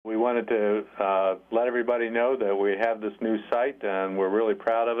wanted to let everybody know that we have this new site, and we're really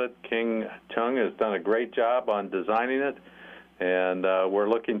proud of it. King Chung has done a great job on designing it, and we're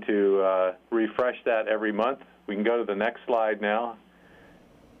looking to refresh that every month. We can go to the next slide now.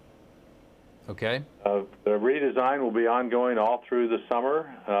 Okay. The redesign will be ongoing all through the summer,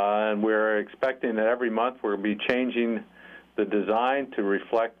 and we're expecting that every month we'll be changing the design to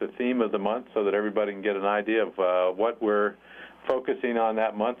reflect the theme of the month so that everybody can get an idea of what we're focusing on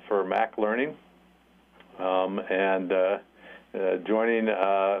that month for Mac learning. Joining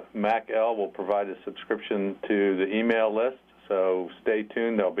MacL will provide a subscription to the email list, so stay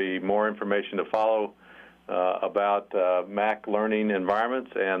tuned. There'll be more information to follow about Mac learning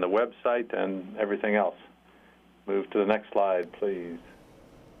environments and the website and everything else. Move to the next slide, please.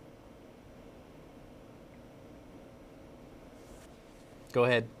 Go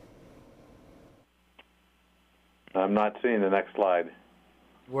ahead. I'm not seeing the next slide.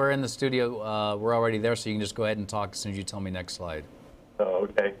 We're in the studio. We're already there, so you can just go ahead and talk as soon as you tell me next slide. Oh,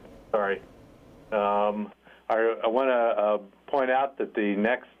 okay. Sorry. I want to point out that the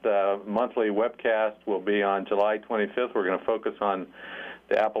next monthly webcast will be on July 25th. We're going to focus on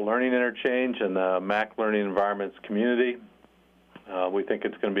the Apple Learning Interchange and the Mac Learning Environments community. We think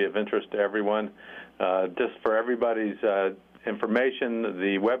it's going to be of interest to everyone. Just for everybody's information,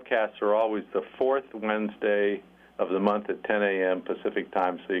 the webcasts are always the fourth Wednesday of the month at 10 a.m. Pacific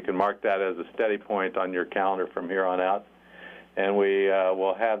time, so you can mark that as a steady point on your calendar from here on out. And we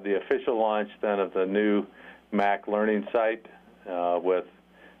will have the official launch then of the new Mac Learning site, with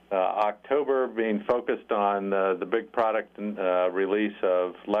October being focused on the big product release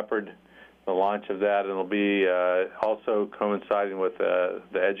of Leopard, the launch of that, and it'll be also coinciding with the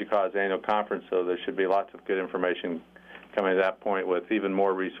EDUCAUSE annual conference, so there should be lots of good information coming at that point with even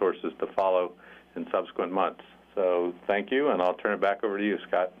more resources to follow in subsequent months. So thank you, and I'll turn it back over to you,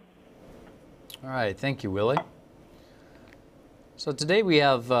 Scott. All right, thank you, Willie. So today we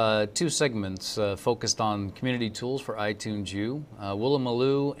have two segments focused on community tools for iTunes U,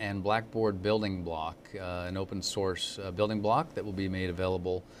 Woolloomooloo and Blackboard Building Block, an open source building block that will be made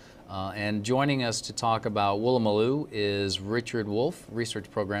available. And joining us to talk about Woolloomooloo is Richard Wolf,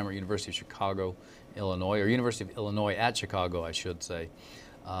 research programmer at University of Chicago, Illinois, or University of Illinois at Chicago, I should say.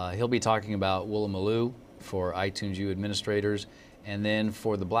 He'll be talking about Woolloomooloo for iTunes U administrators. And then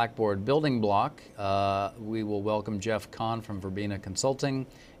for the Blackboard Building Block, we will welcome Jeff Kahn from Verbena Consulting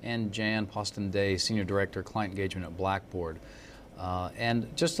and Jan Poston-Day, Senior Director, Client Engagement at Blackboard.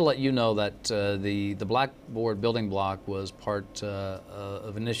 And just to let you know that the Blackboard Building Block was part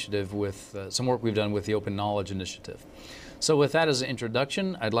of initiative with some work we've done with the Open Knowledge Initiative. So with that as an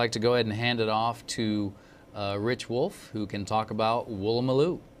introduction, I'd like to go ahead and hand it off to Rich Wolf, who can talk about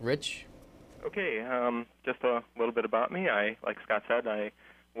Woolloomooloo. Rich? Okay, just a little bit about me. Like Scott said, I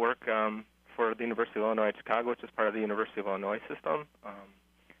work for the University of Illinois at Chicago, which is part of the University of Illinois system.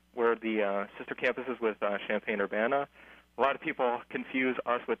 We're the sister campuses with Champaign-Urbana. A lot of people confuse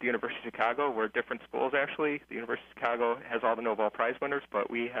us with the University of Chicago. We're different schools, actually. The University of Chicago has all the Nobel Prize winners,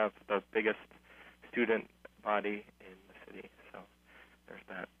 but we have the biggest student body in the city. So there's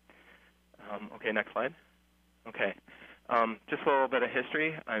that. Okay, next slide. Okay. Just a little bit of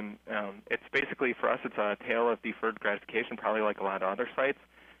history. It's basically, for us, it's a tale of deferred gratification, probably like a lot of other sites.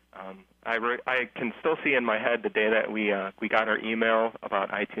 I can still see in my head the day that we got our email about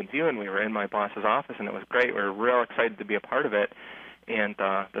iTunes U, and we were in my boss's office, and it was great. We were real excited to be a part of it. And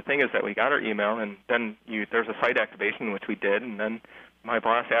the thing is that we got our email, and then there's a site activation, which we did, and then my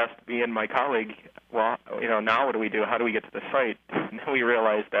boss asked me and my colleague, well, now what do we do? How do we get to the site? And then we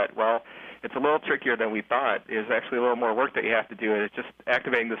realized that, well, it's a little trickier than we thought. There's actually a little more work that you have to do. It's just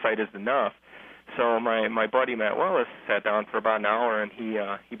activating the site isn't enough. So my buddy Matt Willis sat down for about an hour, and he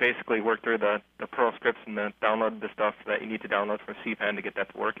basically worked through the Perl scripts and downloaded the stuff that you need to download from CPAN to get that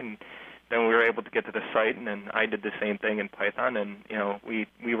to work. And then we were able to get to the site, and then I did the same thing in Python, and we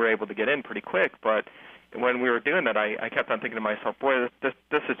were able to get in pretty quick. But when we were doing that, I kept on thinking to myself, boy, this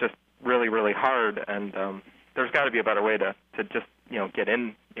is just really, really hard, and there's got to be a better way to just get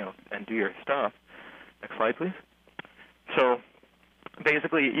in and do your stuff. Next slide, please. So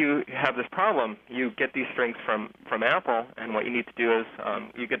basically, you have this problem. You get these strings from Apple, and what you need to do is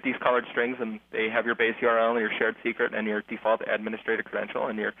you get these colored strings, and they have your base URL and your shared secret and your default administrator credential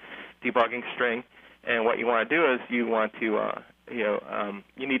and your debugging string. And what you want to do is you want to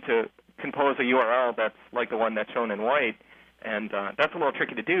you need to compose a URL that's like the one that's shown in white. And that's a little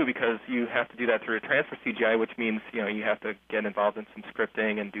tricky to do because you have to do that through a transfer CGI, which means you have to get involved in some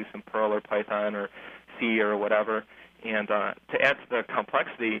scripting and do some Perl or Python or C or whatever. And to add to the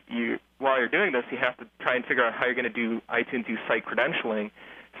complexity, while you're doing this, you have to try and figure out how you're going to do iTunes U site credentialing.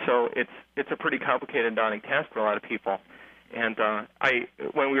 So it's a pretty complicated and daunting task for a lot of people. And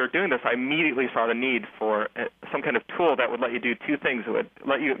when we were doing this, I immediately saw the need for some kind of tool that would let you do two things. It would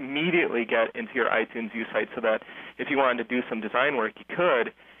let you immediately get into your iTunes U site so that if you wanted to do some design work, you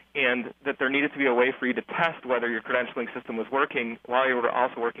could, and that there needed to be a way for you to test whether your credentialing system was working while you were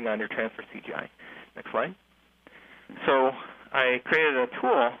also working on your transfer CGI. Next slide. So I created a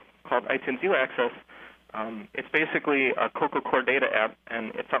tool called iTunes U Access. It's basically a Cocoa Core data app,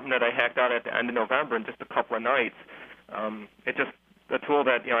 and it's something that I hacked out at the end of November in just a couple of nights. It's just a tool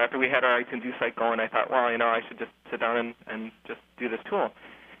that, after we had our iTunes U site going, I thought, well, I should just sit down and just do this tool.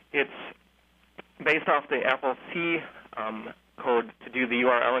 It's based off the Apple C code to do the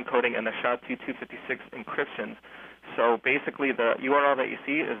URL encoding and the SHA-256 encryptions. So basically, the URL that you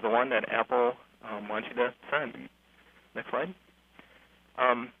see is the one that Apple wants you to send. Next slide.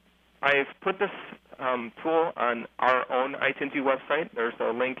 I've put this tool on our own iTunes U website. There's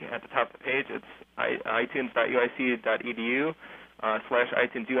a link at the top of the page. It's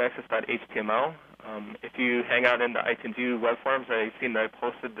itunes.uic.edu/itunesuaccess.html. If you hang out in the iTunes U web forums, I've seen that I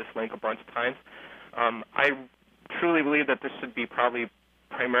posted this link a bunch of times. I truly believe that this should be probably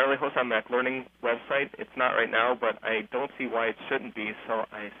primarily hosted on Mac Learning website. It's not right now, but I don't see why it shouldn't be, so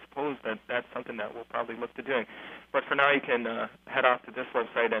I suppose that that's something that we'll probably look to doing. But for now, you can head off to this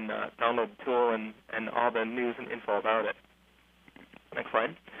website and download the tool and all the news and info about it. Next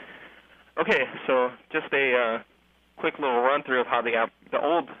slide. Okay, so just a quick little run-through of how the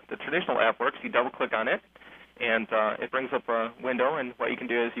traditional app works. You double-click on it, and it brings up a window, and what you can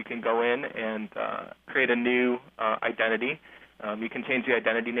do is you can go in and create a new identity. You can change the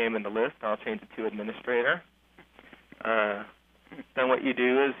identity name in the list. I'll change it to administrator. Then what you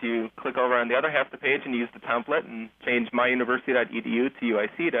do is you click over on the other half of the page and use the template and change myuniversity.edu to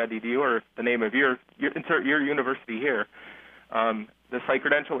uic.edu, or the name of insert your university here. The site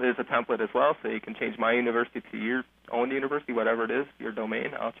credential is a template as well, so you can change my university to your own university, whatever it is, your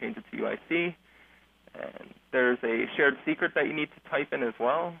domain. I'll change it to UIC. And there's a shared secret that you need to type in as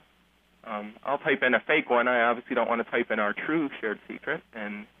well. I'll type in a fake one. I obviously don't want to type in our true shared secret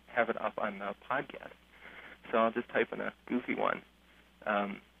and have it up on the podcast. So I'll just type in a goofy one.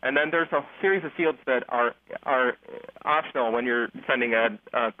 And then there's a series of fields that are optional when you're sending a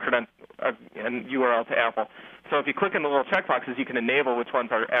URL to Apple. So if you click in the little checkboxes, you can enable which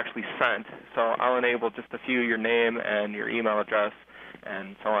ones are actually sent. So I'll enable just a few, your name and your email address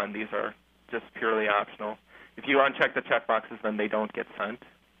and so on. These are just purely optional. If you uncheck the checkboxes, then they don't get sent.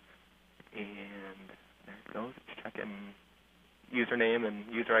 And there it goes. Check in username and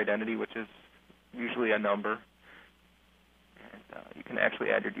user identity, which is usually a number. And you can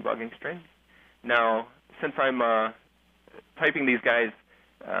actually add your debugging string. Now, since I'm typing these guys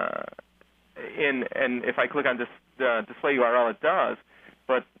in, and if I click on the display URL, it does.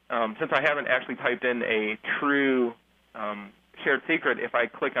 But since I haven't actually typed in a true shared secret, if I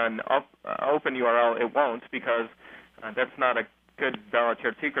click on open URL, it won't, because that's not a good valid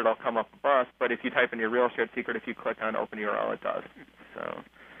shared secret. It'll come up a bust. But if you type in your real shared secret, if you click on open URL, it does. So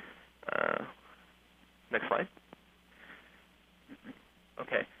next slide.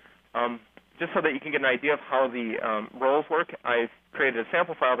 Okay. Just so that you can get an idea of how the roles work, I've created a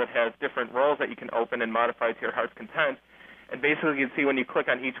sample file that has different roles that you can open and modify to your heart's content. And basically, you can see when you click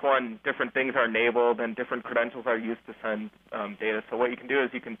on each one, different things are enabled and different credentials are used to send data. So what you can do is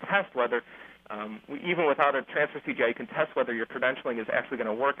you can test whether, even without a transfer CGI, you can test whether your credentialing is actually going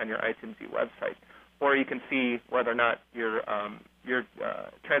to work on your iTunes U website. Or you can see whether or not your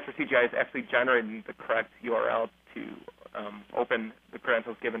transfer CGI is actually generating the correct URL to open the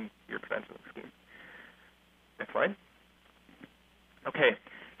credentials given your credentialing scheme. Next slide. Okay,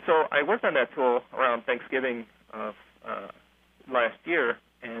 so I worked on that tool around Thanksgiving of last year,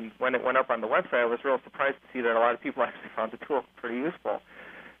 and when it went up on the website, I was real surprised to see that a lot of people actually found the tool pretty useful.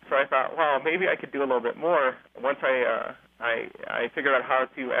 So I thought, well, maybe I could do a little bit more. Once I figured out how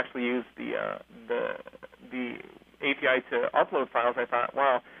to actually use the API to upload files, I thought,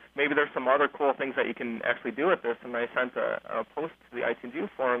 well, maybe there's some other cool things that you can actually do with this. And I sent a post to the iTunes U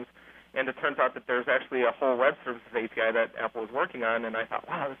forums, and it turns out that there's actually a whole web services API that Apple was working on. And I thought,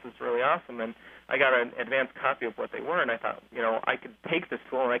 wow, this is really awesome. And I got an advanced copy of what they were, and I thought, I could take this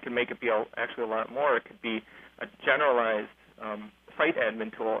tool and I could make it be actually a lot more. It could be a generalized site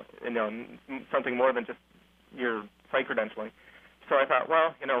admin tool, something more than just your site credentialing. So I thought,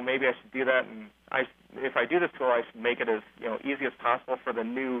 well, maybe I should do that, and if I do this tool, I should make it as easy as possible for the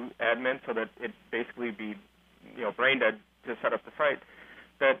new admin, so that it basically be brain dead to set up the site.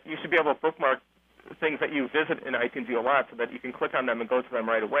 That you should be able to bookmark things that you visit in iTunes U a lot, so that you can click on them and go to them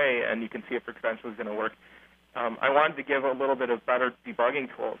right away, and you can see if your credential is going to work. I wanted to give a little bit of better debugging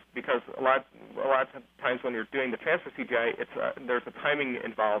tools, because a lot of times when you're doing the transfer CGI, there's a timing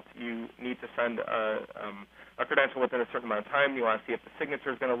involved. You need to send a credential within a certain amount of time. You want to see if the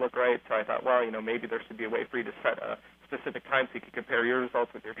signature is going to look right. So I thought, well, maybe there should be a way for you to set a specific time so you can compare your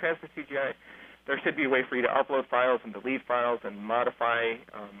results with your transfer CGI. There should be a way for you to upload files and delete files and modify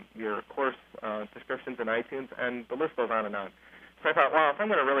your course descriptions in iTunes, and the list goes on and on. So I thought, well, if I'm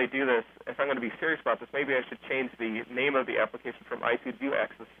going to really do this, if I'm going to be serious about this, maybe I should change the name of the application from iTunes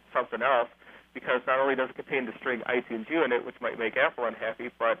UX to something else, because not only does it contain the string iTunes U in it, which might make Apple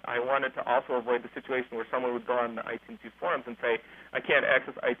unhappy, but I wanted to also avoid the situation where someone would go on the iTunes U forums and say, I can't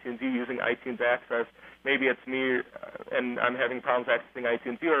access iTunes U using iTunes Access. Maybe it's me and I'm having problems accessing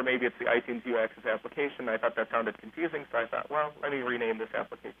iTunes U, or maybe it's the iTunes U Access application. I thought that sounded confusing, so I thought, well, let me rename this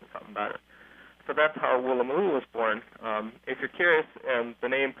application something better. So that's how Woolloomooloo was born. If you're curious, the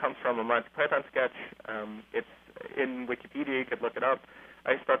name comes from a Monty Python sketch. It's in Wikipedia. You could look it up.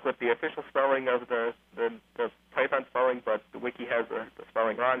 I stuck with the official spelling of the Python spelling, but the wiki has the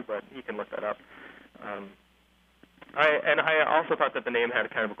spelling wrong, but you can look that up. I also thought that the name had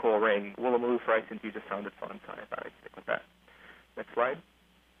kind of a cool ring. Woolloomooloo for iTunes just sounded fun, so I thought I'd stick with that. Next slide.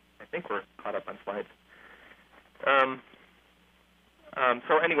 I think we're caught up on slides.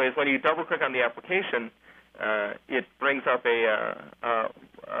 So anyways, when you double-click on the application, it brings up a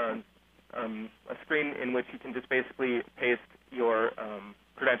screen in which you can just basically paste your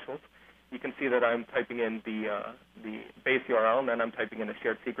credentials. You can see that I'm typing in the base URL, and then I'm typing in a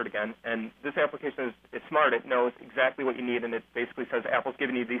shared secret again. And this application is smart. It knows exactly what you need, and it basically says, Apple's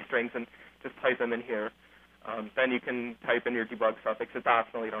giving you these strings, and just type them in here. Then you can type in your debug suffix. It's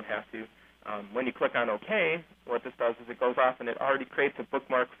optional. You don't have to. When you click on OK, what this does is it goes off and it already creates a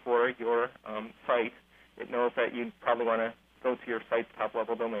bookmark for your site. It knows that you probably want to go to your site's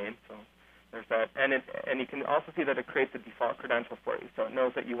top-level domain, so there's that. And you can also see that it creates a default credential for you, so it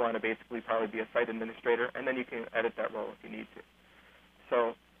knows that you want to basically probably be a site administrator, and then you can edit that role if you need to.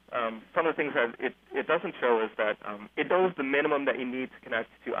 So some of the things that it doesn't show is that it knows the minimum that you need to connect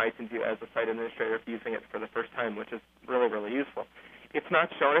to iTunes U as a site administrator if you're using it for the first time, which is really, really useful. It's not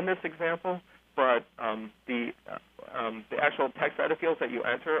shown in this example, but the actual text edit fields that you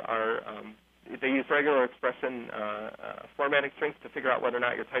enter are they use regular expression formatting strings to figure out whether or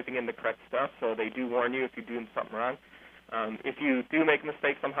not you're typing in the correct stuff, so they do warn you if you're doing something wrong. If you do make a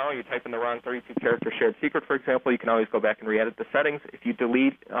mistake somehow, you type in the wrong 32-character shared secret, for example, you can always go back and re-edit the settings. If you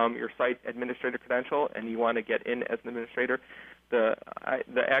delete your site administrator credential and you want to get in as an administrator, the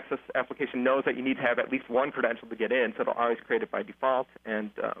Access application knows that you need to have at least one credential to get in, so it'll always create it by default. And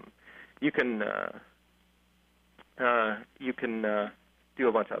you can do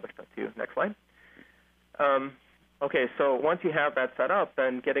a bunch of other stuff too. Next slide. Okay, so once you have that set up,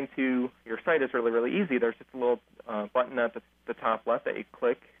 then getting to your site is really, really easy. There's just a little button at the top left that you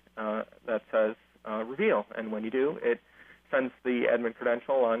click that says Reveal. And when you do, it sends the admin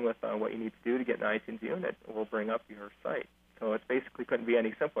credential along with what you need to do to get an iTunes U, and it will bring up your site. So it basically couldn't be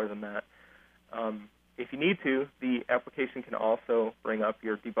any simpler than that. If you need to, the application can also bring up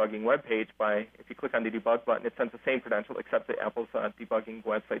your debugging web page by, if you click on the debug button, it sends the same credential except the Apple's debugging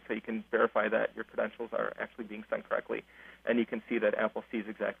website, so you can verify that your credentials are actually being sent correctly. And you can see that Apple sees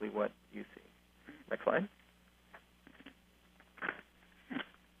exactly what you see. Next slide.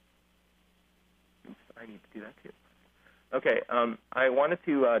 Oops, I need to do that too. Okay, I wanted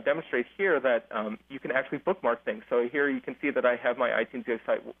to demonstrate here that you can actually bookmark things. So here you can see that I have my iTunes U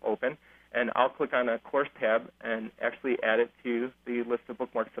site open, and I'll click on a course tab and actually add it to the list of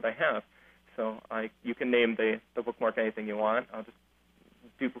bookmarks that I have. So you can name the bookmark anything you want. I'll just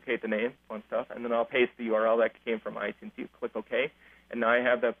duplicate the name, fun stuff, and then I'll paste the URL that came from iTunes U. Click OK, and now I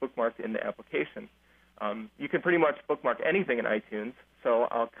have that bookmarked in the application. You can pretty much bookmark anything in iTunes, so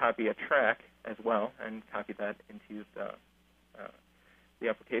I'll copy a track as well and copy that into the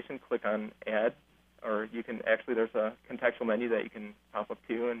application. Click on Add, or you can actually, there's a contextual menu that you can pop up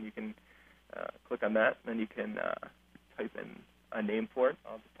to, and you can click on that, and then you can type in a name for it.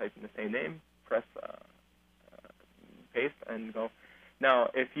 I'll just type in the same name, press paste, and go. Now,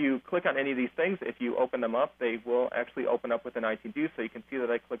 if you click on any of these things, if you open them up, they will actually open up within iTunes U. So you can see that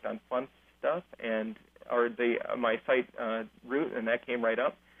I clicked on Fun Stuff, or my site root, and that came right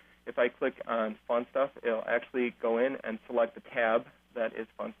up. If I click on Fun Stuff, it'll actually go in and select the tab that is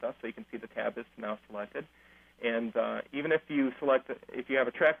Fun Stuff. So you can see the tab is now selected. And even if you have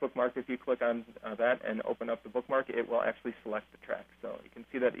a track bookmark, if you click on that and open up the bookmark, it will actually select the track. So you can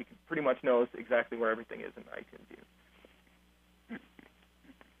see that it pretty much knows exactly where everything is in iTunes U.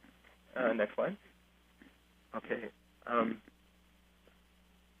 Next slide. Okay.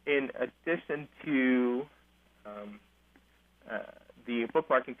 In addition to the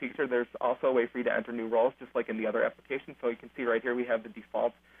bookmarking feature, there's also a way for you to enter new roles, just like in the other application. So you can see right here we have the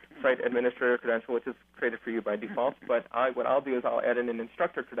default site administrator credential, which is created for you by default. But what I'll do is I'll add in an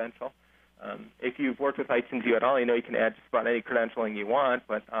instructor credential. If you've worked with iTunes U at all, you know you can add just about any credentialing you want,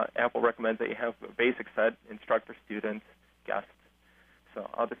 but Apple recommends that you have a basic set, instructor, student, guest. So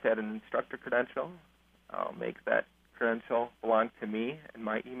I'll just add an instructor credential. I'll make that credential belong to me and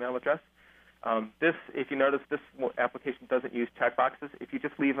my email address. If you notice, this application doesn't use checkboxes. If you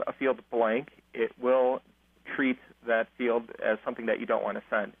just leave a field blank, it will treat that field as something that you don't want to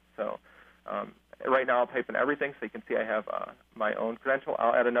send. So right now I'll type in everything so you can see I have my own credential.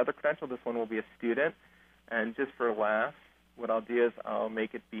 I'll add another credential. This one will be a student. And just for laughs, what I'll do is I'll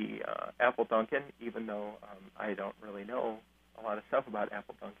make it be Apple Duncan, even though I don't really know a lot of stuff about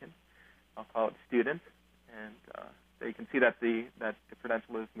Apple Duncan. I'll call it student. And there you can see that the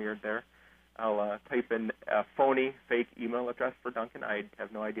credential is mirrored there. I'll type in a phony, fake email address for Duncan. I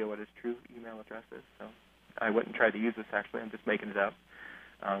have no idea what his true email address is, so I wouldn't try to use this, actually. I'm just making it up.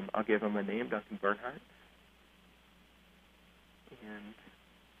 I'll give him a name, Duncan Bernhardt.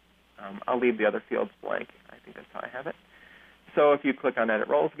 And I'll leave the other fields blank. I think that's how I have it. So if you click on Edit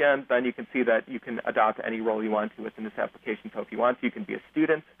Roles again, then you can see that you can adopt any role you want to within this application. So if you want to, you can be a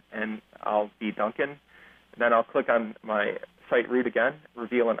student, and I'll be Duncan. Then I'll click on my site root again,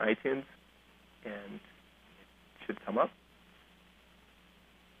 Reveal in iTunes, and it should come up.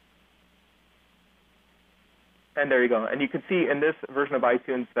 And there you go. And you can see in this version of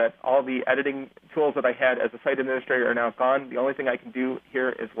iTunes that all the editing tools that I had as a site administrator are now gone. The only thing I can do here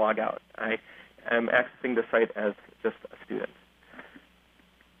is log out. I am accessing the site as just a student.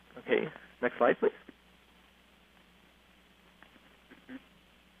 Okay, next slide, please.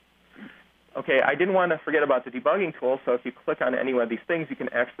 Okay, I didn't want to forget about the debugging tool, so if you click on any one of these things, you can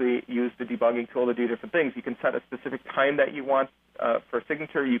actually use the debugging tool to do different things. You can set a specific time that you want for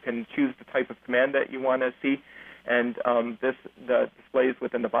signature. You can choose the type of command that you want to see, and the displays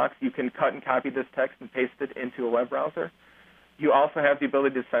within the box. You can cut and copy this text and paste it into a web browser. You also have the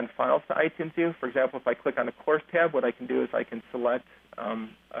ability to send files to iTunes U. For example, if I click on the Course tab, what I can do is I can select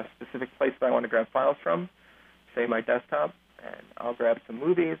a specific place that I want to grab files from, say my desktop, and I'll grab some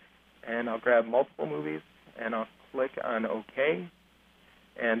movies, and I'll grab multiple movies, and I'll click on OK,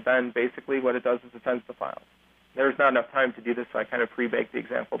 and then basically what it does is it sends the files. There's not enough time to do this, so I kind of pre-baked the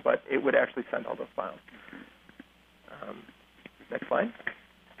example, but it would actually send all those files. Next slide.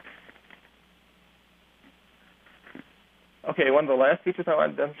 Okay, one of the last features I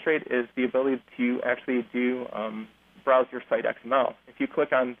want to demonstrate is the ability to actually do browse your site XML. If you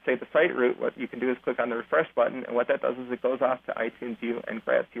click on, say, the site root, what you can do is click on the refresh button, and what that does is it goes off to iTunes U and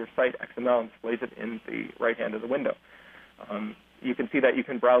grabs your site XML and displays it in the right hand of the window. You can see that you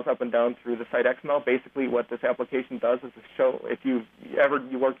can browse up and down through the site XML. Basically, what this application does is if you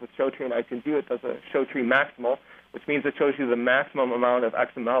worked with ShowTree in iTunes U, it does a ShowTree maximal, which means it shows you the maximum amount of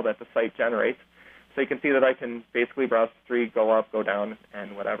XML that the site generates. So you can see that I can basically browse through, go up, go down,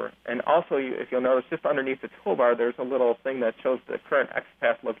 and whatever. And also, if you'll notice, just underneath the toolbar, there's a little thing that shows the current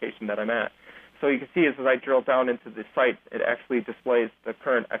XPath location that I'm at. So you can see as I drill down into the site, it actually displays the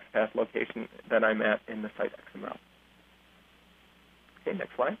current XPath location that I'm at in the site XML. Okay,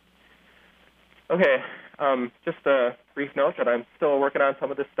 next slide. Okay, just a brief note that I'm still working on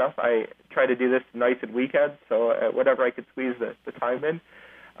some of this stuff. I try to do this nights and weekends, so whatever I could squeeze the time in.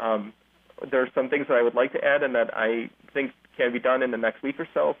 There are some things that I would like to add and that I think can be done in the next week or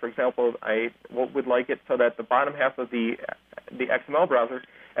so. For example, I would like it so that the bottom half of the XML browser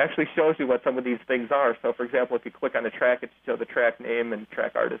actually shows you what some of these things are. So, for example, if you click on a track, it shows the track name and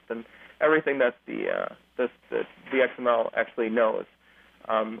track artist and everything that the XML actually knows.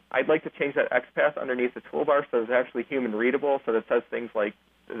 I'd like to change that XPath underneath the toolbar so it's actually human readable, so that it says things like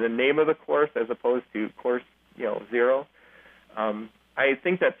the name of the course as opposed to course 0. I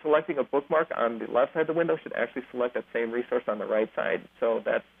think that selecting a bookmark on the left side of the window should actually select that same resource on the right side. So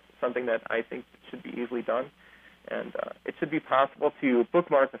that's something that I think should be easily done. And it should be possible to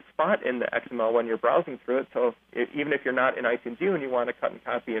bookmark a spot in the XML when you're browsing through it. So even if you're not in iTunes U and you want to cut and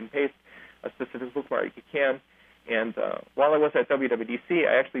copy and paste a specific bookmark, you can. And while I was at WWDC,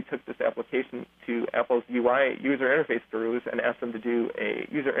 I actually took this application to Apple's UI user interface gurus and asked them to do a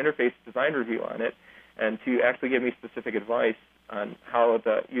user interface design review on it and to actually give me specific advice on how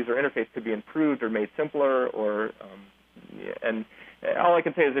the user interface could be improved or made simpler, and all I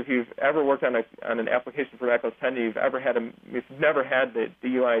can say is if you've ever worked on an application for Mac OS X and you've never had the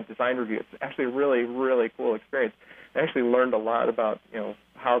UI design review, it's actually a really, really cool experience. I actually learned a lot about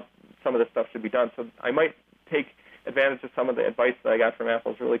how some of this stuff should be done. So I might take advantage of some of the advice that I got from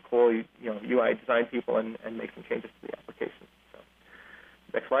Apple is really cool. UI design people and make some changes to the application. So,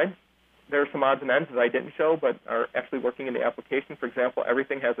 next slide. There are some odds and ends that I didn't show but are actually working in the application. For example,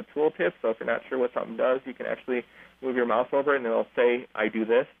 everything has a tooltip, so if you're not sure what something does, you can actually move your mouse over it and it'll say, I do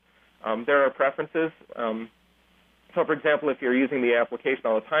this. There are preferences. So, for example, if you're using the application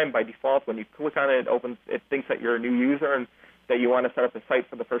all the time, by default, when you click on it, it thinks that you're a new user and that you want to set up a site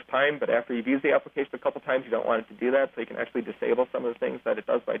for the first time, but after you've used the application a couple times, you don't want it to do that, so you can actually disable some of the things that it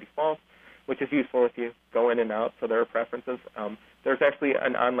does by default, which is useful if you go in and out, so there are preferences. There's actually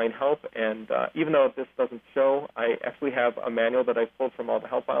an online help, and even though this doesn't show, I actually have a manual that I've pulled from all the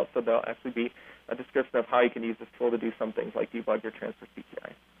help files, so there'll actually be a description of how you can use this tool to do some things like debug your transfer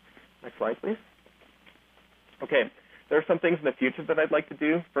CPI. Next slide, please. Okay, there are some things in the future that I'd like to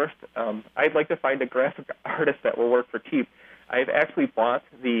do. First, I'd like to find a graphic artist that will work for cheap. I've actually bought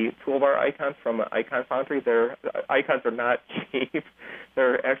the toolbar icons from Icon Foundry. Their icons are not cheap.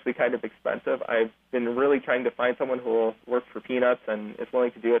 They're actually kind of expensive. I've been really trying to find someone who will work for peanuts and is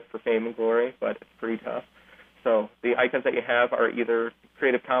willing to do it for fame and glory, but it's pretty tough. So the icons that you have are either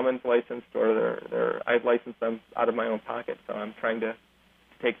Creative Commons licensed or I've licensed them out of my own pocket, so I'm trying to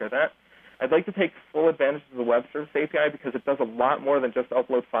take care of that. I'd like to take full advantage of the web service API because it does a lot more than just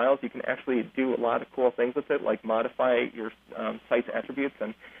upload files. You can actually do a lot of cool things with it, like modify your site's attributes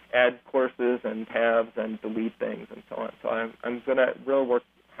and add courses and tabs and delete things and so on. So I'm going to really work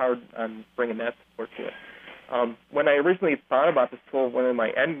hard on bringing that support to it. When I originally thought about this tool, one of my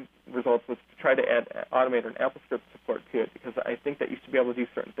end results was to try to add Automator and AppleScript support to it because I think that you should be able to do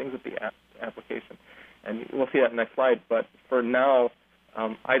certain things with the application. And we'll see that in the next slide. But for now,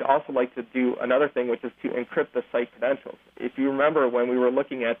 I'd also like to do another thing, which is to encrypt the site credentials. If you remember when we were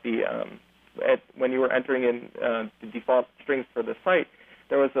looking at when you were entering in the default strings for the site,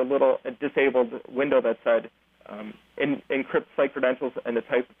 there was a little disabled window that said encrypt site credentials and the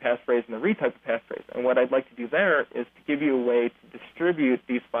type of passphrase and the retype of passphrase. And what I'd like to do there is to give you a way to distribute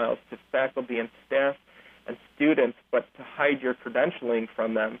these files to faculty and staff and students, but to hide your credentialing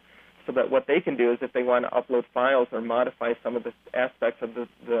from them, so that what they can do is if they want to upload files or modify some of the aspects of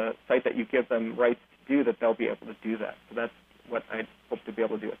the site that you give them rights to do, that they'll be able to do that. So that's what I hope to be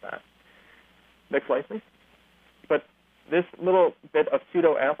able to do with that. Next slide, please. But this little bit of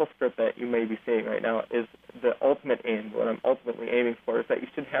pseudo AppleScript that you may be seeing right now is the ultimate aim. What I'm ultimately aiming for is that you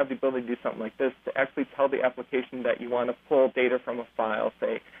should have the ability to do something like this, to actually tell the application that you want to pull data from a file,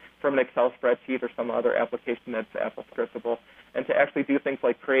 say from an Excel spreadsheet or some other application that's AppleScriptable, and to actually do things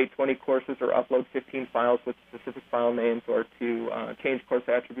like create 20 courses or upload 15 files with specific file names, or to change course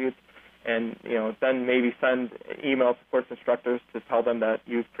attributes, and then maybe send emails to course instructors to tell them that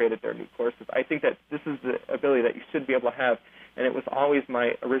you've created their new courses. I think that this is the ability that you should be able to have, and it was always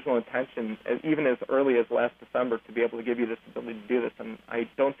my original intention, even as early as last December, to be able to give you this ability to do this, and I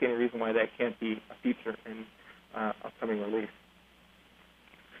don't see any reason why that can't be a feature in upcoming release.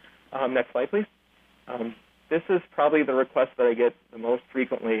 Next slide, please. This is probably the request that I get the most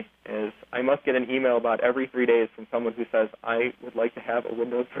frequently, is I must get an email about every 3 days from someone who says, I would like to have a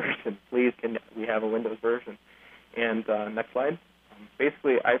Windows version. Please, can we have a Windows version? And next slide.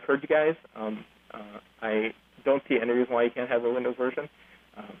 Basically, I've heard you guys. I don't see any reason why you can't have a Windows version.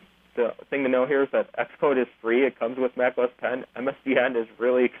 The thing to know here is that Xcode is free. It comes with Mac OS X. MSDN is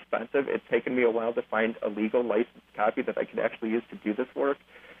really expensive. It's taken me a while to find a legal licensed copy that I can actually use to do this work.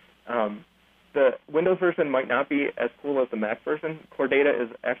 The Windows version might not be as cool as the Mac version. Core Data is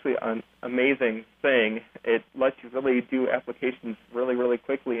actually an amazing thing. It lets you really do applications really, really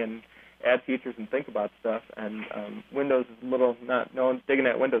quickly and add features and think about stuff. And Windows is a little, no one's digging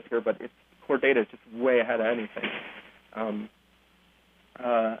at Windows here, but Core Data is just way ahead of anything.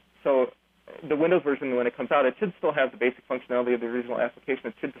 So the Windows version, when it comes out, it should still have the basic functionality of the original application.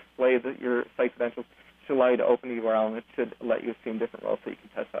 It should display your site credentials. It should allow you to open the URL, and it should let you assume different roles so you can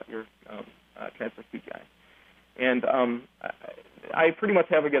test out your transfer CPI. And I pretty much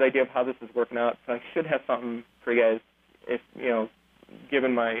have a good idea of how this is working out, so I should have something for you guys, if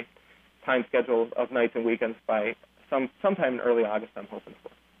given my time schedule of nights and weekends, by sometime in early August, I'm hoping for.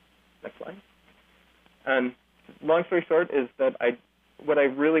 Next slide. And long story short is that what I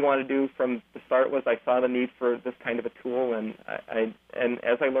really wanted to do from the start was I saw the need for this kind of a tool, and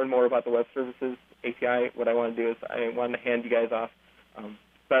as I learned more about the web services API, what I want to do is I wanted to hand you guys off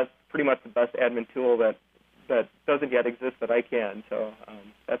pretty much the best admin tool that doesn't yet exist that I can. So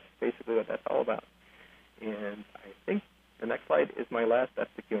that's basically what that's all about. And I think the next slide is my last. That's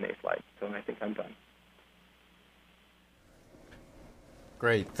the Q&A slide. So I think I'm done.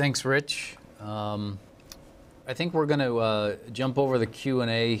 Great. Thanks, Rich. I I think we're going to jump over the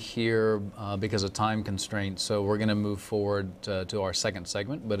Q&A here because of time constraints, so we're going to move forward to our second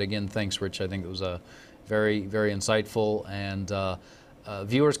segment. But again, thanks, Rich. I think it was very, very insightful, and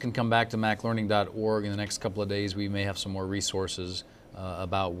viewers can come back to maclearning.org in the next couple of days. We may have some more resources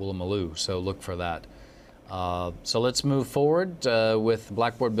about Woolloomooloo, so look for that. So let's move forward with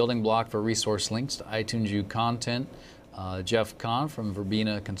Blackboard Building Block for resource links to iTunes U content. Jeff Kahn from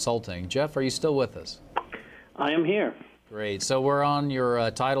Verbena Consulting. Jeff, are you still with us? I am here. Great. So we're on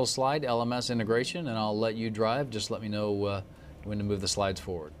your title slide, LMS integration, and I'll let you drive. Just let me know when to move the slides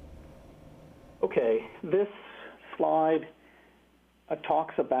forward. Okay. This slide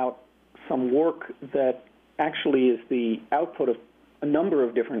talks about some work that actually is the output of a number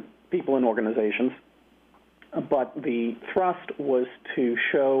of different people and organizations, but the thrust was to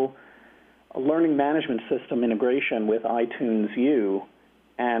show a learning management system integration with iTunes U,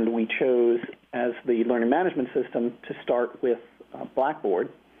 and we chose as the learning management system to start with Blackboard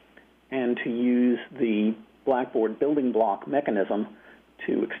and to use the Blackboard building block mechanism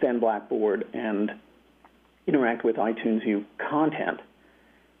to extend Blackboard and interact with iTunes U content.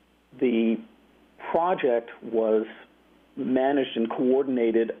 The project was managed and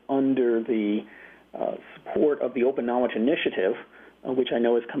coordinated under the support of the Open Knowledge Initiative, which I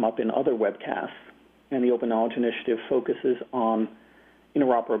know has come up in other webcasts. And the Open Knowledge Initiative focuses on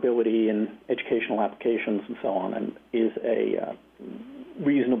interoperability in educational applications and so on, and is a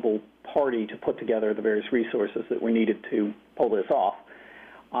reasonable party to put together the various resources that were needed to pull this off.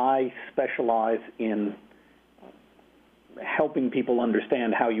 I specialize in helping people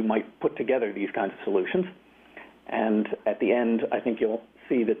understand how you might put together these kinds of solutions. And at the end, I think you'll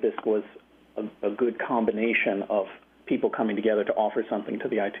see that this was a good combination of people coming together to offer something to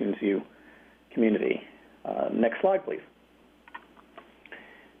the iTunes U community. Next slide, please.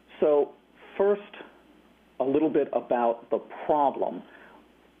 So first, a little bit about the problem.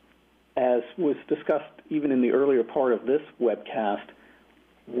 As was discussed even in the earlier part of this webcast,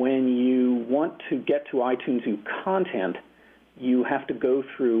 when you want to get to iTunes U content, you have to go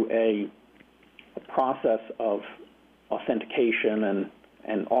through a process of authentication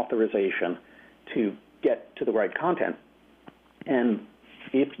and authorization to get to the right content. And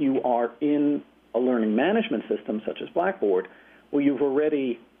if you are in a learning management system such as Blackboard, well, you've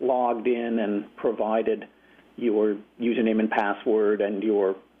already logged in and provided your username and password, and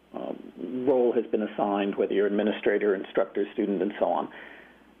your role has been assigned, whether you're administrator, instructor, student, and so on.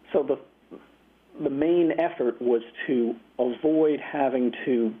 So the main effort was to avoid having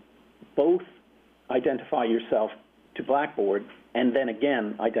to both identify yourself to Blackboard and then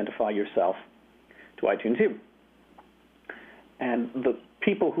again identify yourself to iTunes U. And the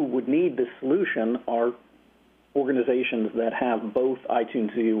people who would need this solution are organizations that have both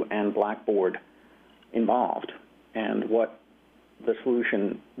iTunes U and Blackboard involved. And what the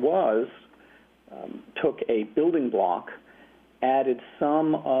solution was, took a building block, added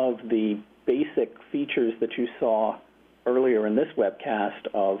some of the basic features that you saw earlier in this webcast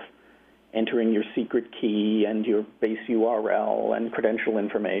of entering your secret key and your base URL and credential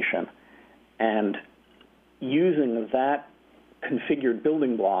information, and using that configured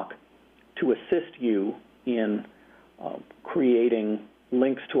building block to assist you in creating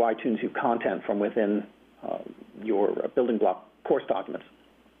links to iTunes U content from within your building block course documents.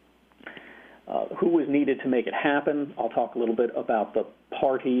 Who was needed to make it happen? I'll talk a little bit about the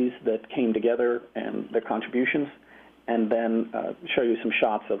parties that came together and their contributions, and then show you some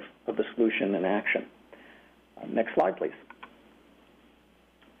shots of the solution in action. Next slide, please.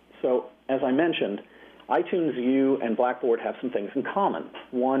 So, as I mentioned, iTunes U and Blackboard have some things in common.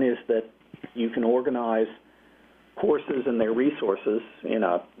 One is that you can organize courses and their resources in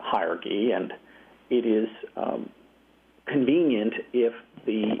a hierarchy, and it is convenient if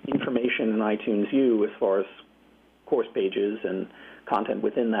the information in iTunes U, as far as course pages and content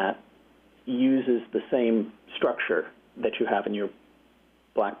within that, uses the same structure that you have in your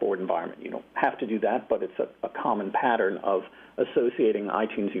Blackboard environment. You don't have to do that, but it's a common pattern of associating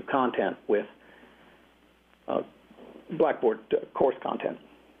iTunes U content with Blackboard course content.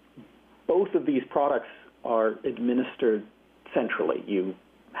 Both of these products are administered centrally. You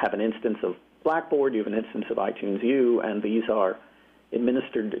have an instance of Blackboard, you have an instance of iTunes U, and these are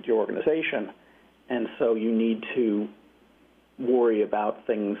administered at your organization, and so you need to worry about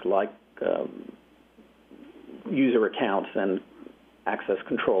things like user accounts and access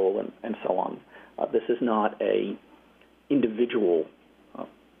control and so on. This is not a individual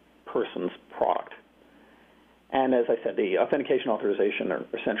person's product. And as I said, the authentication authorization are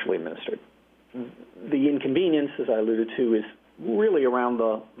centrally administered. The inconvenience, as I alluded to, is really around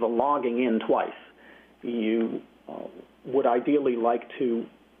the logging in twice. you would ideally like to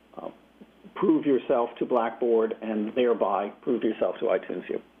prove yourself to Blackboard and thereby prove yourself to iTunes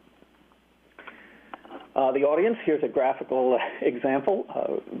U. The audience, here's a graphical example.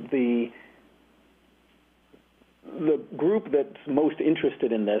 The group that's most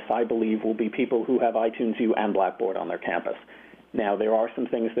interested in this, I believe, will be people who have iTunes U and Blackboard on their campus. Now, there are some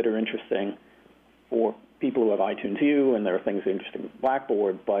things that are interesting for people who have iTunes U, and there are things interesting with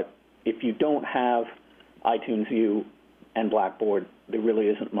Blackboard, but if you don't have iTunes U and Blackboard, there really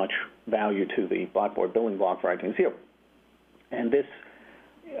isn't much value to the Blackboard building block for iTunes U. And this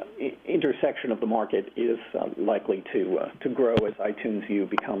intersection of the market is likely to grow as iTunes U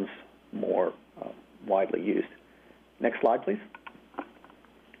becomes more widely used. Next slide, please.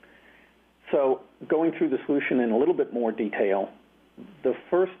 So going through the solution in a little bit more detail, the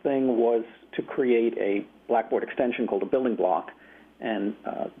first thing was to create a Blackboard extension called a building block, and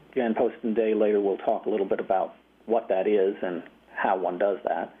Jan Poston Day later will talk a little bit about what that is and how one does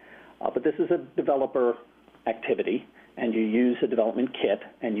that. But this is a developer activity, and you use a development kit,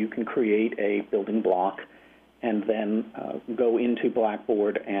 and you can create a building block and then go into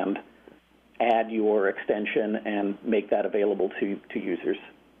Blackboard and add your extension and make that available to users.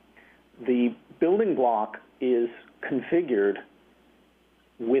 The building block is configured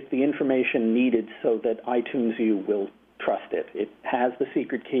with the information needed so that iTunes U will trust it. It has the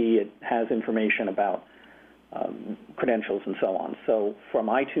secret key. It has information about credentials and so on. So from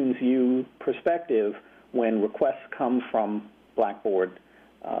iTunes U perspective, when requests come from Blackboard,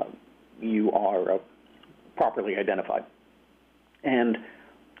 you are properly identified. And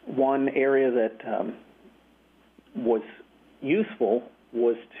one area that was useful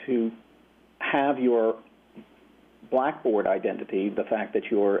was to have your Blackboard identity, the fact that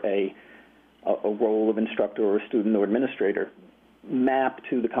you're a role of instructor or student or administrator, map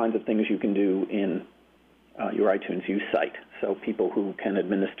to the kinds of things you can do in your iTunes U site. So people who can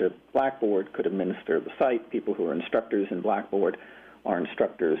administer Blackboard could administer the site. People who are instructors in Blackboard are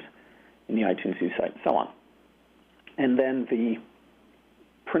instructors in the iTunes U site, and so on. And then the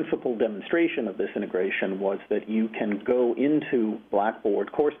principal demonstration of this integration was that you can go into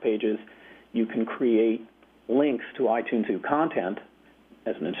Blackboard course pages, you can create links to iTunes U content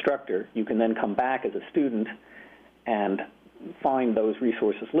as an instructor. You can then come back as a student and find those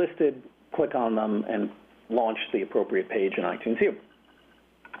resources listed, click on them, and launch the appropriate page in iTunes U.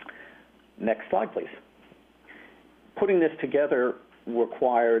 Next slide, please. Putting this together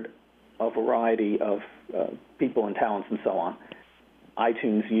required a variety of people and talents and so on.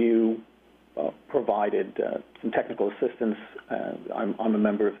 iTunes U provided some technical assistance. I'm a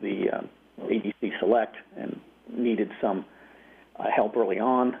member of the ADC Select and needed some help early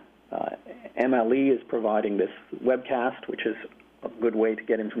on. MLE is providing this webcast, which is a good way to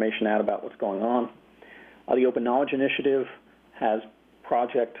get information out about what's going on. The Open Knowledge Initiative has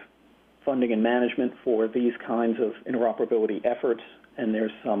project funding and management for these kinds of interoperability efforts, and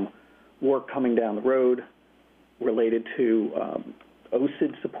there's some work coming down the road related to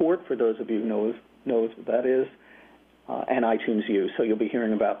OSID support, for those of you who knows what that is, and iTunes U. So you'll be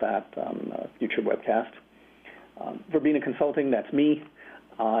hearing about that on a future webcast. Verbena Consulting, that's me.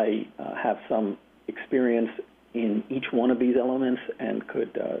 I have some experience in each one of these elements and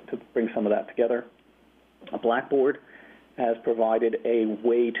could to bring some of that together. Blackboard has provided a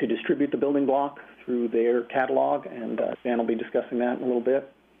way to distribute the building block through their catalog, and Dan will be discussing that in a little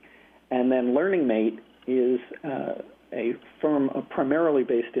bit. And then LearningMate is a firm primarily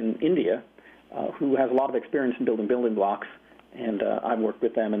based in India who has a lot of experience in building blocks, and I've worked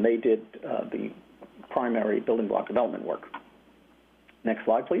with them, and they did the primary building block development work. Next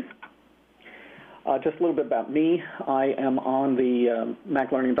slide, please. Just a little bit about me. I am on the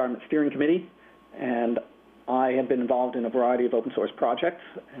Mac Learning Environment Steering Committee, and I have been involved in a variety of open source projects,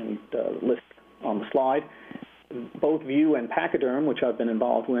 and list on the slide. Both Vue and Pachyderm, which I've been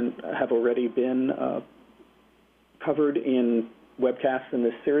involved in, have already been covered in webcasts in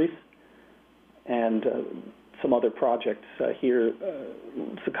this series, and some other projects here,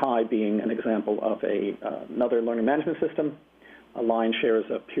 Sakai being an example of another learning management system. Lionshare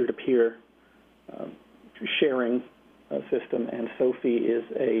is a peer-to-peer sharing system, and Sophie is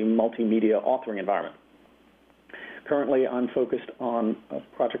a multimedia authoring environment. Currently, I'm focused on a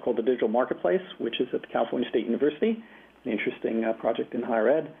project called the Digital Marketplace, which is at the California State University, an interesting project in higher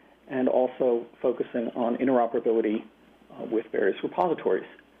ed, and also focusing on interoperability with various repositories.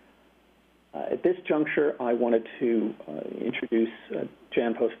 At this juncture, I wanted to introduce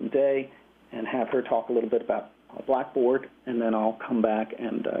Jan Poston Day and have her talk a little bit about Blackboard, and then I'll come back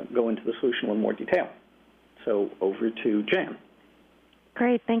and go into the solution in more detail. So over to Jan.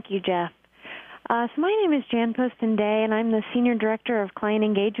 Great, thank you, Jeff. So my name is Jan Poston-Day, and I'm the Senior Director of Client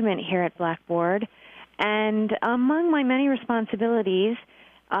Engagement here at Blackboard. And among my many responsibilities,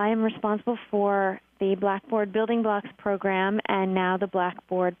 I am responsible for the Blackboard Building Blocks program and now the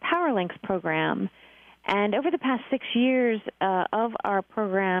Blackboard PowerLinks program. And over the past 6 years of our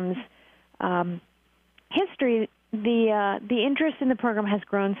program's history, the interest in the program has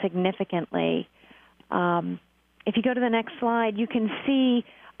grown significantly. If you go to the next slide, you can see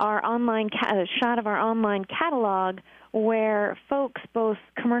our a shot of our online catalog where folks, both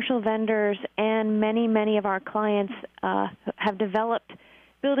commercial vendors and many of our clients have developed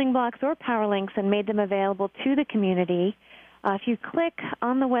building blocks or PowerLinks and made them available to the community. If you click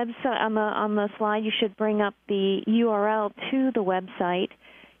on the website, on the slide, you should bring up the URL to the website.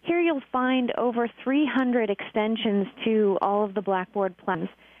 Here you'll find over 300 extensions to all of the Blackboard plans,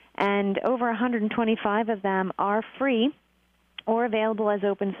 and over 125 of them are free or available as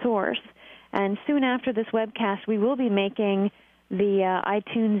open source. And soon after this webcast, we will be making the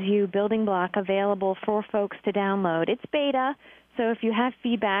iTunes U building block available for folks to download. It's beta, so if you have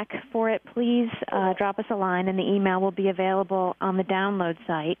feedback for it, please drop us a line, and the email will be available on the download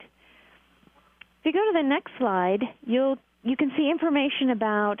site. If you go to the next slide, you can see information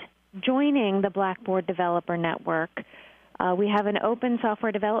about joining the Blackboard Developer Network. We have an open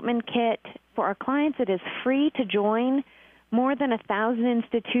software development kit for our clients. It is free to join. More than 1,000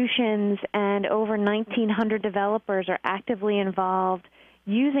 institutions and over 1,900 developers are actively involved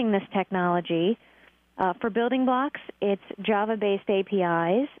using this technology. For building blocks, it's Java-based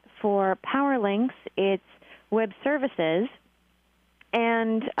APIs. For PowerLinks, it's web services.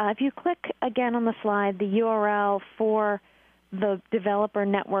 And if you click again on the slide, the URL for the Developer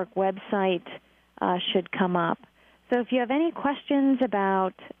Network website should come up. So if you have any questions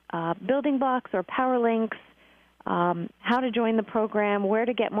about building blocks or PowerLinks, how to join the program, where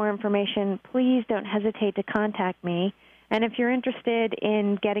to get more information, please don't hesitate to contact me. And if you're interested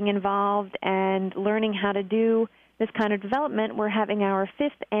in getting involved and learning how to do this kind of development, we're having our 5th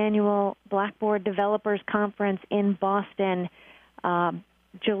annual Blackboard Developers Conference in Boston,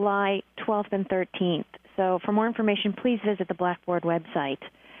 July 12th and 13th. So for more information, please visit the Blackboard website.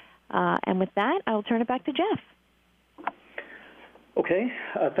 And with that, I'll turn it back to Jeff. Okay.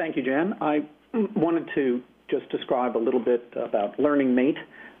 Thank you, Jan. I wanted to just describe a little bit about LearningMate.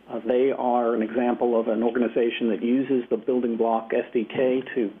 They are an example of an organization that uses the Building Block SDK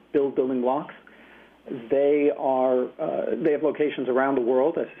to build building blocks. They have locations around the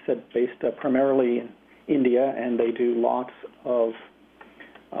world, as I said, based primarily in India, and they do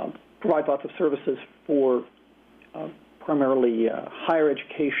provide lots of services for primarily higher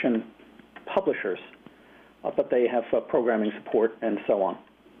education publishers, but they have programming support and so on.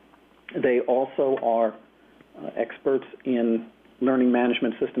 They also are experts in learning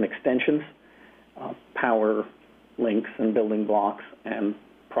management system extensions, power links and building blocks, and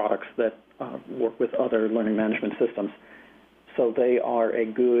products that work with other learning management systems. So they are a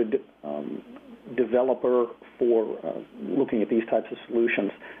good developer for looking at these types of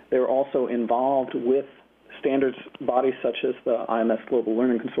solutions. They're also involved with standards bodies such as the IMS Global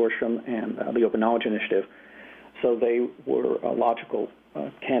Learning Consortium and the Open Knowledge Initiative. So they were logical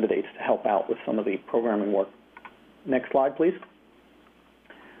candidates to help out with some of the programming work. Next slide, please.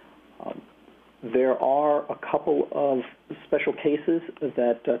 There are a couple of special cases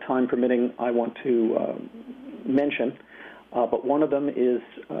that, time permitting, I want to mention, but one of them is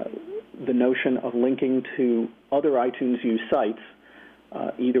the notion of linking to other iTunes U sites,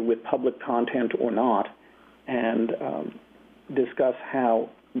 either with public content or not, and discuss how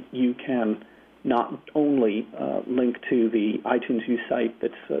you can not only link to the iTunes U site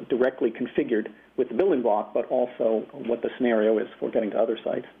that's directly configured with the building block, but also what the scenario is for getting to other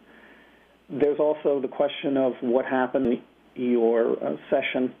sites. There's also the question of what happens your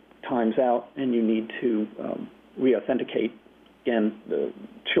session times out and you need to re-authenticate. Again, the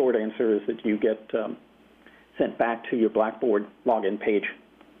short answer is that you get sent back to your Blackboard login page.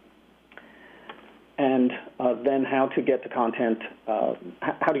 And then how to get the content,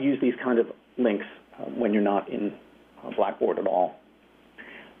 how to use these kind of links when you're not in Blackboard at all.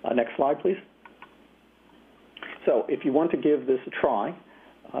 Next slide, please. So if you want to give this a try,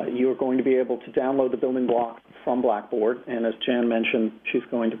 you're going to be able to download the building block from Blackboard, and as Jan mentioned, she's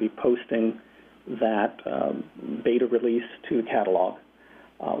going to be posting that beta release to the catalog.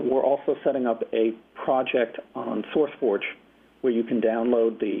 We're also setting up a project on SourceForge where you can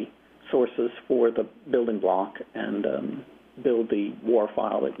download the sources for the building block and build the WAR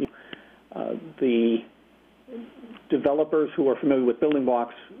file. The developers who are familiar with building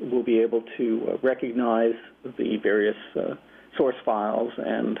blocks will be able to recognize the various source files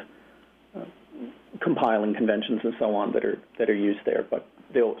and compiling conventions and so on that are used there. But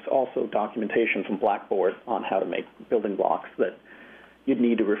there's also documentation from Blackboard on how to make building blocks that you'd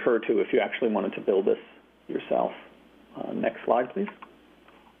need to refer to if you actually wanted to build this yourself. Next slide, please.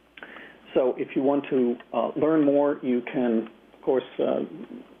 So if you want to learn more, you can, of course,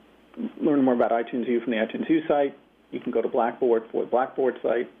 learn more about iTunes U from the iTunes U site. You can go to Blackboard for the Blackboard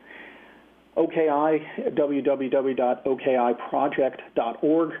site. OKI,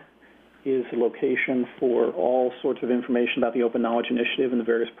 www.okiproject.org is a location for all sorts of information about the Open Knowledge Initiative and the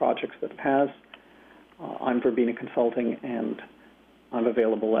various projects that it has. I'm Verbena Consulting, and I'm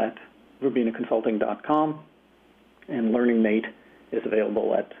available at verbinaconsulting.com, and LearningMate is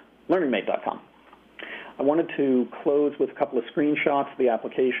available at learningmate.com. I wanted to close with a couple of screenshots of the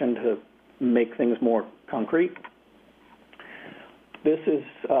application to make things more concrete. This is,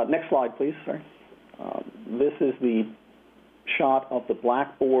 next slide, please, sorry. This is the shot of the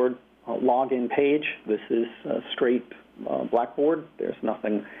Blackboard login page. This is straight Blackboard. There's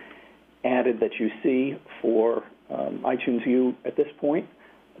nothing added that you see for iTunes U at this point,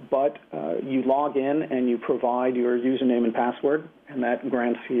 but you log in and you provide your username and password, and that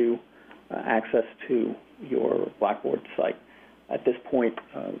grants you access to your Blackboard site. At this point,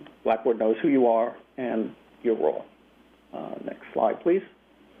 Blackboard knows who you are and your role. Next slide, please.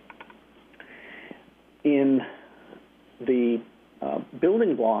 In the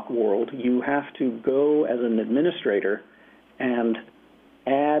building block world, you have to go as an administrator and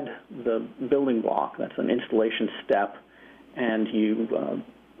add the building block. That's an installation step, and you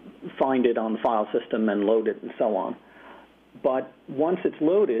find it on the file system and load it and so on. But once it's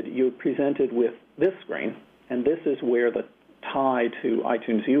loaded, you're presented with this screen, and this is where the tie to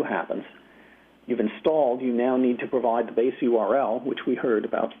iTunes U happens. You've installed, you now need to provide the base URL, which we heard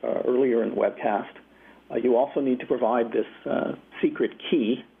about earlier in the webcast. You also need to provide this secret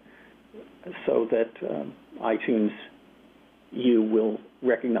key so that iTunes U will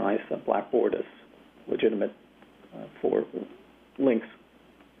recognize Blackboard as legitimate for links.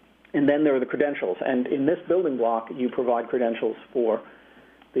 And then there are the credentials. And in this building block, you provide credentials for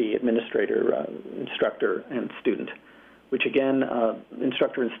the administrator, instructor, and student, which again,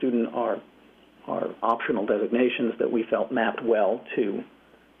 instructor and student are optional designations that we felt mapped well to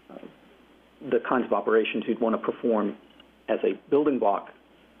the kinds of operations you'd want to perform as a building block,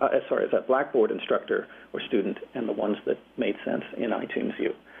 as a Blackboard instructor or student, and the ones that made sense in iTunes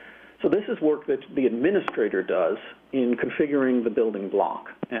U. So this is work that the administrator does in configuring the building block,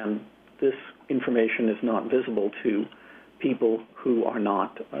 and this information is not visible to people who are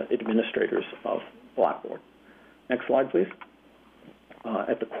not administrators of Blackboard. Next slide, please.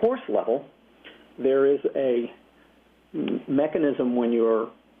 At the course level, there is a mechanism when you're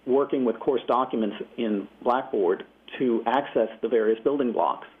working with course documents in Blackboard to access the various building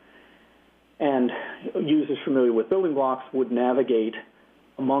blocks. And users familiar with building blocks would navigate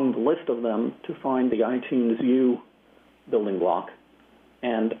among the list of them to find the iTunes U building block.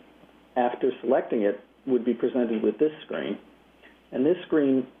 And after selecting it, would be presented with this screen. And this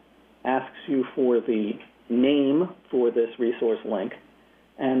screen asks you for the name for this resource link,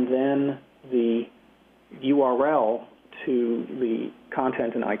 and then the URL to the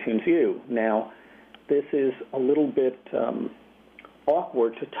content in iTunes U. Now, this is a little bit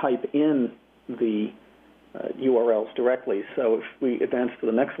awkward to type in the URLs directly. So if we advance to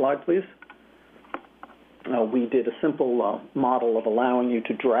the next slide, please. We did a simple model of allowing you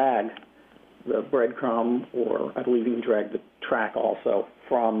to drag the breadcrumb, or I believe you can drag the track also,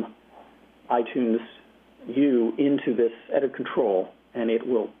 from iTunes U into this edit control, and it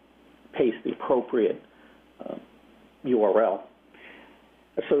will paste the appropriate URL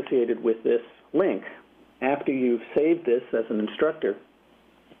associated with this link. After you've saved this as an instructor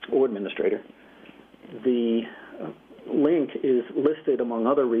or administrator, the link is listed among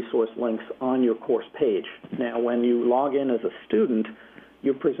other resource links on your course page. Now, when you log in as a student,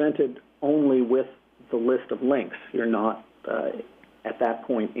 you're presented only with the list of links. You're not at that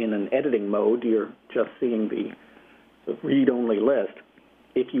point in an editing mode. You're just seeing the read-only list.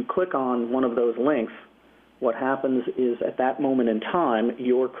 If you click on one of those links, what happens is at that moment in time,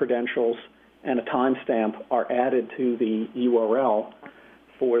 your credentials and a timestamp are added to the URL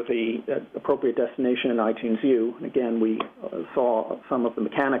for the appropriate destination in iTunes U. Again, we saw some of the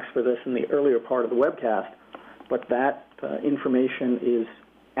mechanics for this in the earlier part of the webcast, but that information is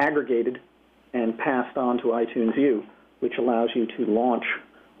aggregated and passed on to iTunes U, which allows you to launch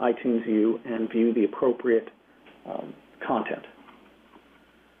iTunes U and view the appropriate content.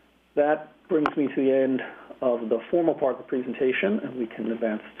 That brings me to the end of the formal part of the presentation, and we can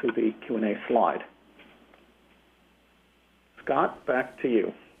advance to the Q&A slide. Scott, back to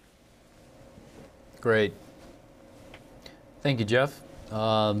you. Great. Thank you, Jeff.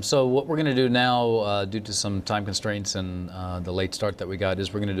 So what we're going to do now, due to some time constraints and the late start that we got,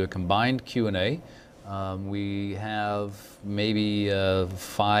 is we're going to do a combined Q&A. We have maybe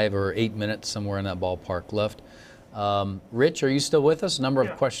 5 or 8 minutes, somewhere in that ballpark left. Rich, are you still with us? A number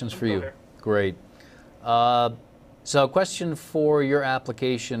of questions for you. Great. So a question for your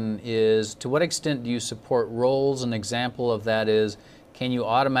application is, to what extent do you support roles? An example of that is, can you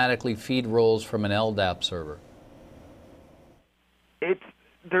automatically feed roles from an LDAP server?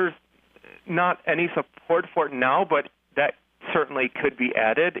 There's not any support for it now, but that certainly could be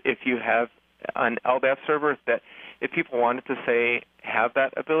added if you have an LDAP server. That if people wanted to say have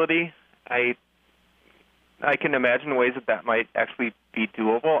that ability, I can imagine ways that might actually be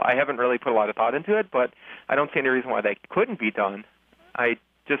doable. I haven't really put a lot of thought into it, but I don't see any reason why that couldn't be done. A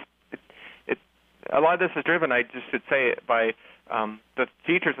lot of this is driven, I just should say, by the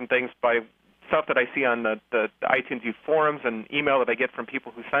features and things, by stuff that I see on the iTunes U forums and email that I get from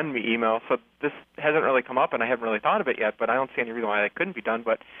people who send me email. So this hasn't really come up, and I haven't really thought of it yet, but I don't see any reason why that couldn't be done.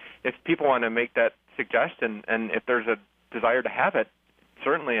 But if people want to make that suggestion, and if there's a desire to have it,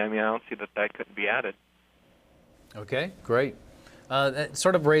 certainly, I don't see that couldn't be added. Okay, great. That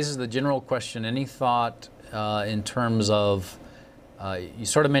sort of raises the general question. Any thought in terms of, you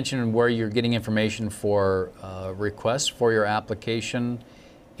sort of mentioned where you're getting information for requests for your application.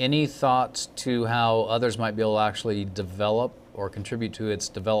 Any thoughts to how others might be able to actually develop or contribute to its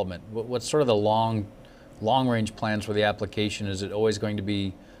development? What's sort of the long-range plans for the application? Is it always going to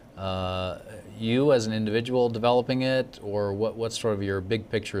be you as an individual developing it, or what's sort of your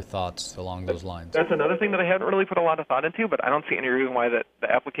big picture thoughts along those lines? That's another thing that I haven't really put a lot of thought into, but I don't see any reason why the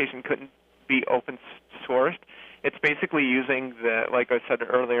application couldn't be open sourced. It's basically using like I said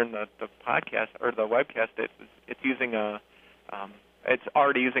earlier in the podcast or the webcast, it's using it's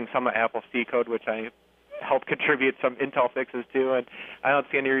already using some of Apple's C code, which I helped contribute some Intel fixes to, and I don't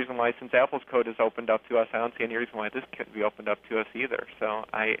see any reason why, since Apple's code is opened up to us, I don't see any reason why this couldn't be opened up to us either. So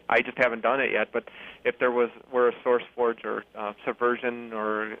I just haven't done it yet, but if there were a SourceForge or Subversion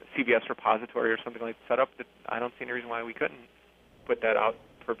or CVS repository or something like that set up, I don't see any reason why we couldn't put that out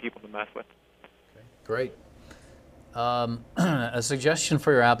for people to mess with. Okay, great. A suggestion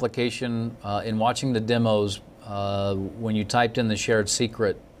for your application, in watching the demos, when you typed in the shared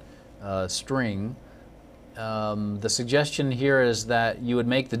secret string, the suggestion here is that you would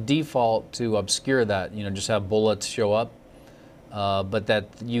make the default to obscure that, just have bullets show up, but that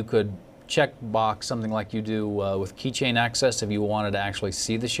you could check box something like you do with keychain access if you wanted to actually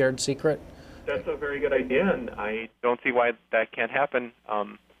see the shared secret. That's a very good idea, and I don't see why that can't happen.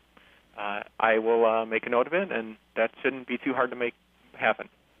 I will make a note of it, and that shouldn't be too hard to make happen.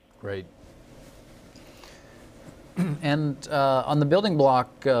 Great. And on the building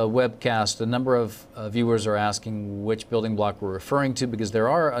block webcast, a number of viewers are asking which building block we're referring to, because there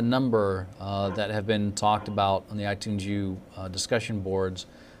are a number that have been talked about on the iTunes U discussion boards.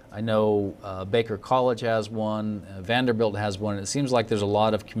 I know Baker College has one, Vanderbilt has one. It seems like there's a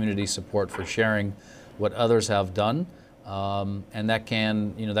lot of community support for sharing what others have done, and that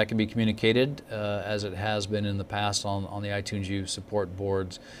can be communicated as it has been in the past on the iTunes U support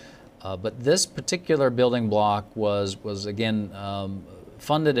boards. But this particular building block was again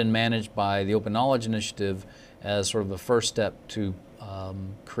funded and managed by the Open Knowledge Initiative as sort of a first step to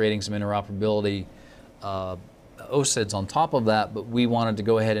creating some interoperability OSIDs on top of that. But we wanted to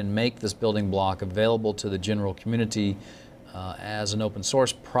go ahead and make this building block available to the general community as an open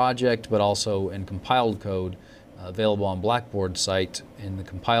source project, but also in compiled code available on Blackboard site in the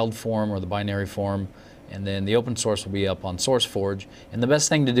compiled form or the binary form. And then the open source will be up on SourceForge. And the best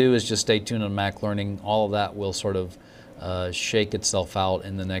thing to do is just stay tuned on Mac Learning. All of that will sort of shake itself out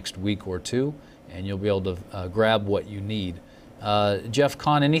in the next week or two, and you'll be able to grab what you need. Jeff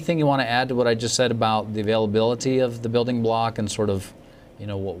Kahn, anything you want to add to what I just said about the availability of the building block and sort of,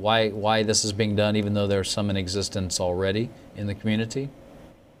 why this is being done, even though there's some in existence already in the community?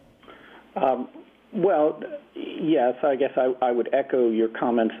 Well, yes, I guess I would echo your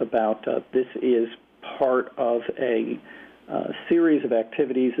comments about this is part of a series of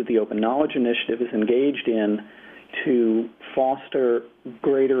activities that the Open Knowledge Initiative is engaged in to foster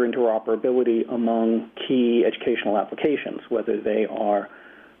greater interoperability among key educational applications, whether they are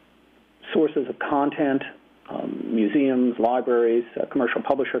sources of content, museums, libraries, commercial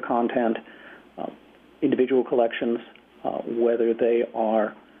publisher content, individual collections, whether they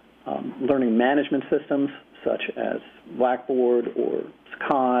are learning management systems such as Blackboard or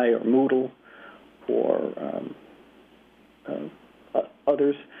Sky or Moodle or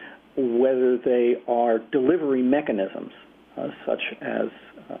others, whether they are delivery mechanisms such as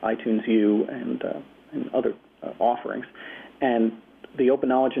iTunes U and other offerings. And the Open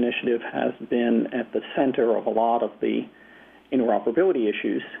Knowledge Initiative has been at the center of a lot of the interoperability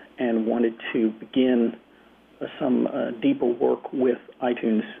issues and wanted to begin some deeper work with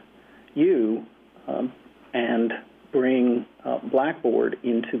iTunes U and bring Blackboard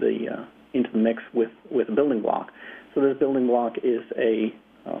into the mix with a building block. So this building block is a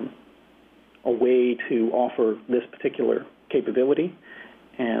way to offer this particular capability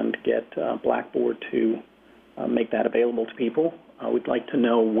and get Blackboard to make that available to people. We'd like to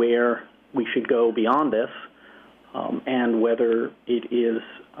know where we should go beyond this and whether it is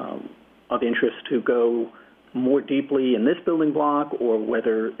of interest to go more deeply in this building block or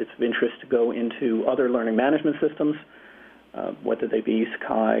whether it's of interest to go into other learning management systems, whether they be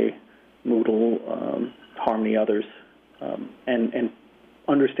Sakai, Moodle, Harmony, others, and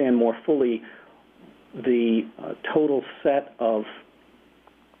understand more fully the total set of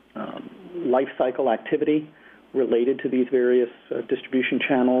life cycle activity related to these various distribution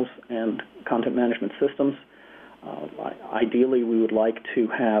channels and content management systems. Ideally, we would like to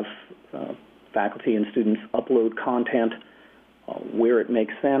have faculty and students upload content where it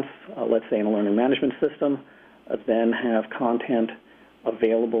makes sense, let's say in a learning management system, then have content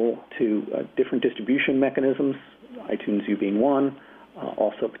available to different distribution mechanisms, iTunes U being one,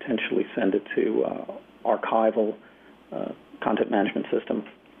 also potentially send it to archival content management system,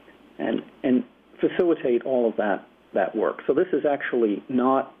 and facilitate all of that work. So this is actually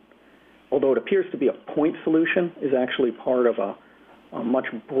not, although it appears to be a point solution, is actually part of a much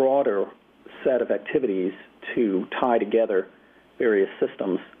broader set of activities to tie together various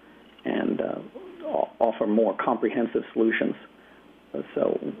systems and offer more comprehensive solutions.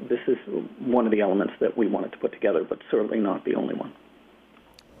 So this is one of the elements that we wanted to put together, but certainly not the only one.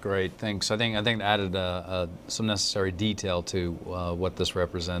 Great, thanks. I think it added some necessary detail to what this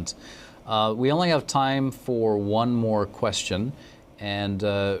represents. We only have time for one more question, and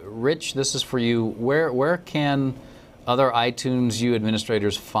Rich, this is for you. Where can other iTunes U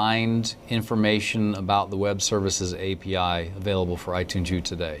administrators find information about the Web Services API available for iTunes U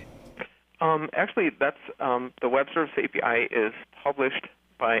today? Actually, that's the Web Service API is published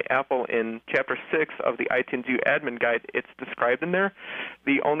by Apple in Chapter 6 of the iTunes U Admin Guide. It's described in there.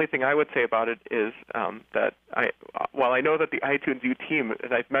 The only thing I would say about it is that while I know that the iTunes U team,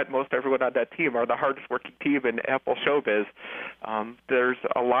 and I've met most everyone on that team, are the hardest working team in Apple showbiz, there's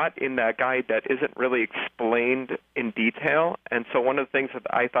a lot in that guide that isn't really explained in detail. And so one of the things that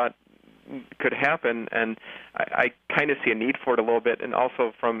I thought could happen, and I kind of see a need for it a little bit, and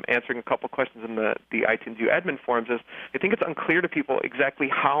also from answering a couple questions in the iTunes U admin forums, is I think it's unclear to people exactly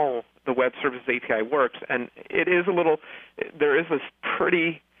how the Web Services API works, and it is a little, there is this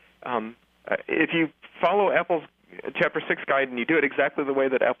pretty, if you follow Apple's Chapter 6 guide and you do it exactly the way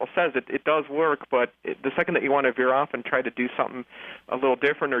that Apple says, it does work, but the second that you want to veer off and try to do something a little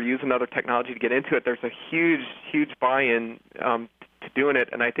different or use another technology to get into it, there's a huge buy-in to doing it,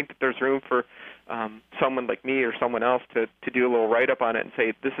 and I think that there's room for someone like me or someone else to do a little write-up on it and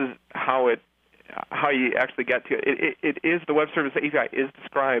say this is how you actually get to it. It is, the Web Service API is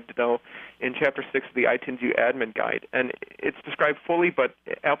described, though, in Chapter 6 of the iTunes U Admin Guide, and it's described fully, but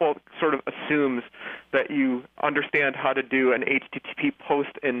Apple sort of assumes that you understand how to do an HTTP post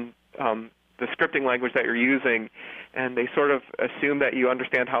in the scripting language that you're using, and they sort of assume that you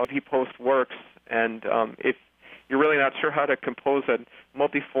understand how post works, and if you're really not sure how to compose a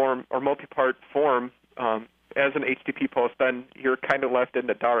multi-form or multi-part form as an HTTP post, then you're kind of left in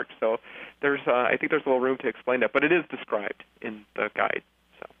the dark. So I think there's a little room to explain that, but it is described in the guide.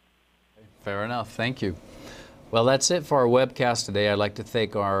 So. Fair enough. Thank you. Well, that's it for our webcast today. I'd like to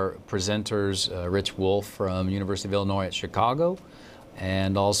thank our presenters, Rich Wolf from University of Illinois at Chicago,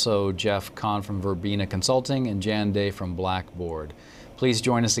 and also Jeff Kahn from Verbena Consulting and Jan Day from Blackboard. Please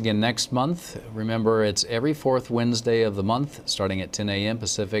join us again next month. Remember, it's every fourth Wednesday of the month, starting at 10 a.m.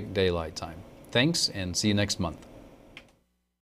 Pacific Daylight Time. Thanks, and see you next month.